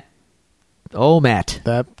 Matt. Oh, Matt.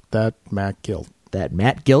 That Matt guilt. That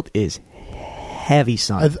Matt guilt is heavy,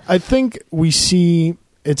 son. I think we see,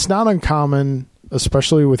 it's not uncommon,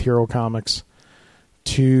 especially with hero comics,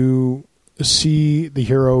 to see the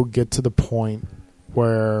hero get to the point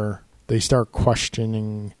where they start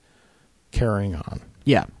questioning carrying on.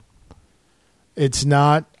 Yeah. It's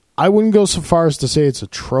not, I wouldn't go so far as to say it's a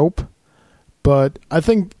trope, but I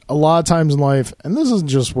think a lot of times in life, and this isn't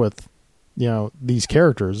just with, these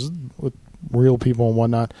characters, with real people and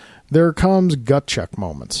whatnot, there comes gut check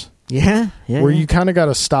moments. Yeah. Where you kind of got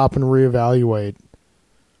to stop and reevaluate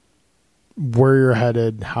where you're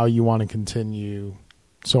headed, how you want to continue,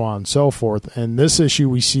 so on and so forth. And this issue,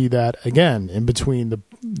 we see that again in between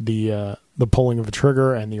the pulling of a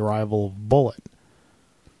trigger and the arrival of a bullet.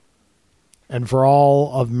 And for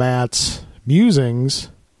all of Matt's musings,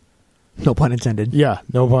 no pun intended. Yeah,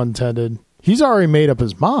 no pun intended. He's already made up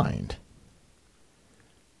his mind.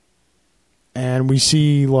 And we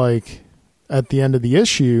see, at the end of the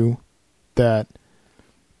issue, that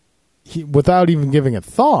he, without even giving it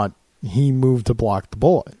thought, he moved to block the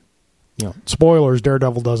bullet. Spoilers,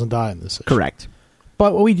 Daredevil doesn't die in this issue. Correct.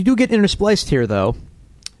 But we do get interspliced here, though.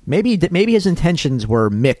 Maybe his intentions were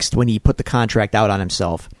mixed when he put the contract out on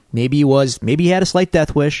himself. Maybe he had a slight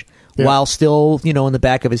death wish, while still, in the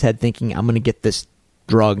back of his head thinking, I'm going to get this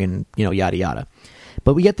drug and, yada, yada.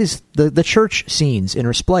 But we get the church scenes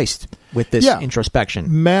interspliced with this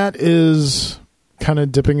introspection. Matt is kind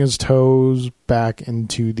of dipping his toes back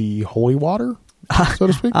into the holy water, so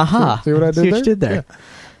to speak. See what I did there? What you did there.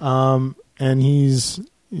 Yeah. And he's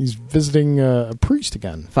visiting a priest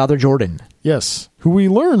again. Father Jordan. Yes. Who we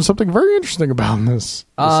learned something very interesting about in this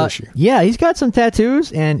issue. Yeah, he's got some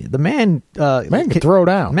tattoos, and the man... man can throw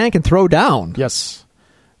down. Man can throw down. Yes.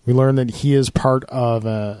 We learned that he is part of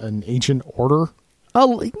an ancient order.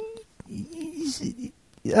 The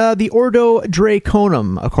Ordo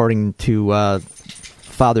Draconum, according to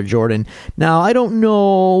Father Jordan. Now, I don't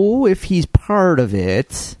know if he's part of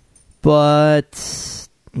it, but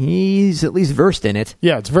he's at least versed in it.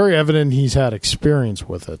 Yeah, it's very evident he's had experience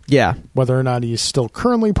with it. Yeah. Whether or not he's still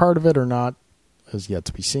currently part of it or not is yet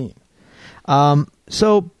to be seen.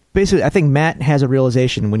 So basically, I think Matt has a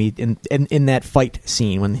realization when he in that fight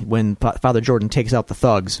scene when Father Jordan takes out the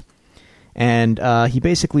thugs, and he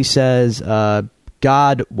basically says,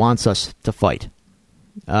 "God wants us to fight.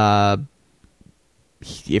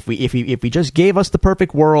 If we just gave us the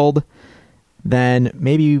perfect world, then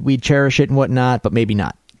maybe we'd cherish it and whatnot, but maybe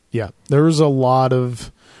not." Yeah, there was a lot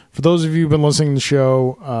of... For those of you who've been listening to the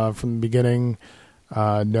show from the beginning,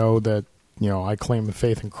 know that I claim the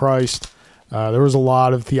faith in Christ. There was a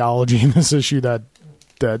lot of theology in this issue that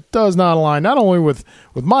does not align not only with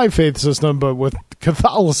my faith system, but with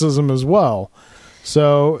Catholicism as well.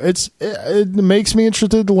 So it makes me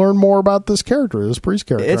interested to learn more about this character, this priest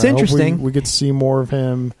character. It's interesting. We get to see more of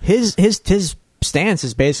him. His stance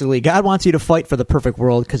is basically, God wants you to fight for the perfect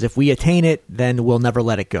world, because if we attain it, then we'll never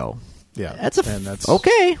let it go. Yeah, that's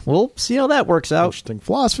okay. We'll see how that works out. Interesting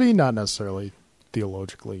philosophy, not necessarily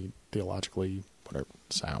theologically whatever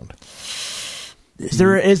sound. Is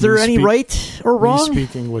there any right or wrong? We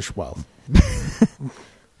speak English well.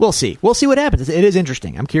 We'll see. We'll see what happens. It is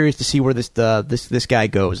interesting. I'm curious to see where this guy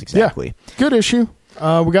goes exactly. Yeah, good issue.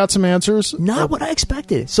 We got some answers. Not what I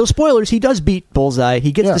expected. So spoilers, he does beat Bullseye.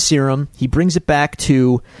 He gets the serum. He brings it back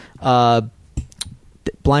to Blind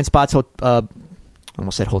Spot's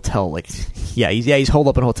almost said hotel. He's holed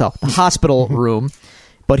up in a hotel. The hospital room.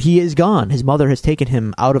 But he is gone. His mother has taken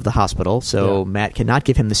him out of the hospital, so Matt cannot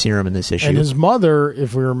give him the serum in this issue. And his mother,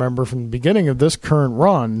 if we remember from the beginning of this current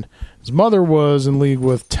run, his mother was in league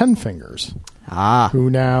with Ten Fingers. Who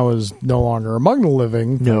now is no longer among the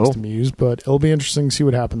living, thanks to Muse, but it'll be interesting to see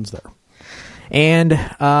what happens there. And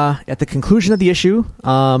at the conclusion of the issue,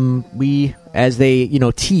 we, as they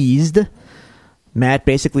teased, Matt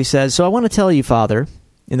basically says, "So I want to tell you, Father,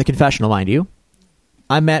 in the confessional, mind you,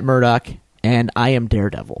 I'm Matt Murdock, and I am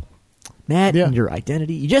Daredevil." Matt, and your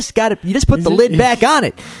identity, you just put the lid back on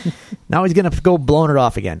it. Now he's gonna go blowing it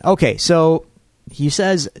off again. Okay, so he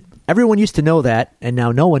says, "Everyone used to know that, and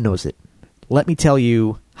now no one knows it. Let me tell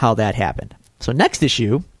you how that happened." So next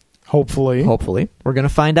issue, hopefully, we're going to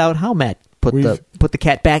find out how Matt put the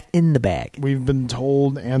cat back in the bag. We've been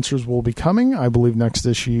told answers will be coming. I believe next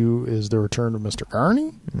issue is the return of Mr.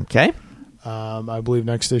 Carney. Okay. I believe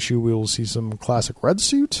next issue we will see some classic red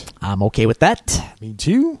suit. I'm okay with that. Me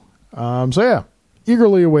too.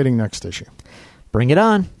 Eagerly awaiting next issue. Bring it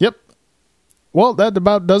on. Yep. Well, that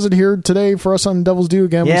about does it here today for us on Devil's Due.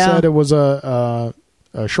 Again, we said it was a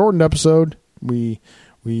shortened episode. We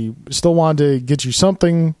still want to get you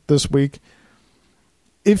something this week.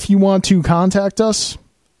 If you want to contact us,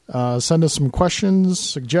 send us some questions,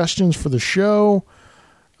 suggestions for the show,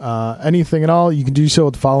 anything at all, you can do so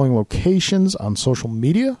at the following locations on social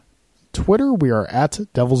media. Twitter, we are at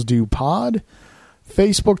Devil's Due Pod.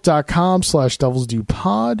 Facebook.com/Devil's Due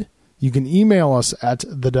Pod. You can email us at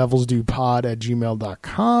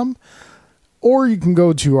thedevilsdupod@gmail.com. Or you can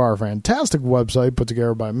go to our fantastic website put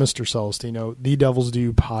together by Mr. Celestino, The Devil's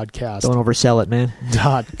Due Podcast. Don't oversell it, man.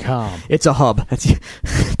 .com. It's a hub. That's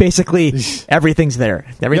basically everything's there.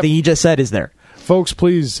 Everything you just said is there. Folks,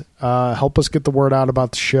 please help us get the word out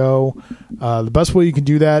about the show. The best way you can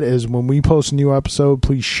do that is when we post a new episode,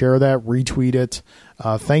 please share that, retweet it.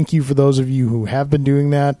 Thank you for those of you who have been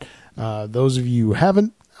doing that. Those of you who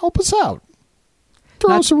haven't, help us out.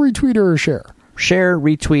 Throw us a retweet or a share. Share,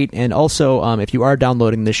 retweet, and also if you are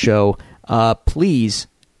downloading this show, please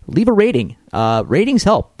leave a rating. Ratings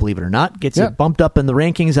help, believe it or not. Gets it bumped up in the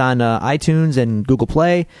rankings on iTunes and Google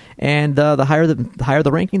Play, and the higher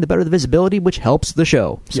the ranking, the better the visibility, which helps the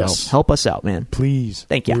show. So help us out, man. Please.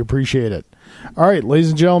 Thank you. We appreciate it. All right, ladies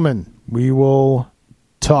and gentlemen, we will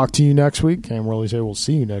talk to you next week. Can't really say we'll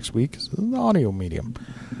see you next week because it's an audio medium.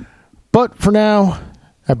 But for now,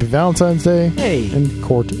 happy Valentine's Day, and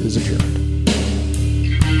court is adjourned.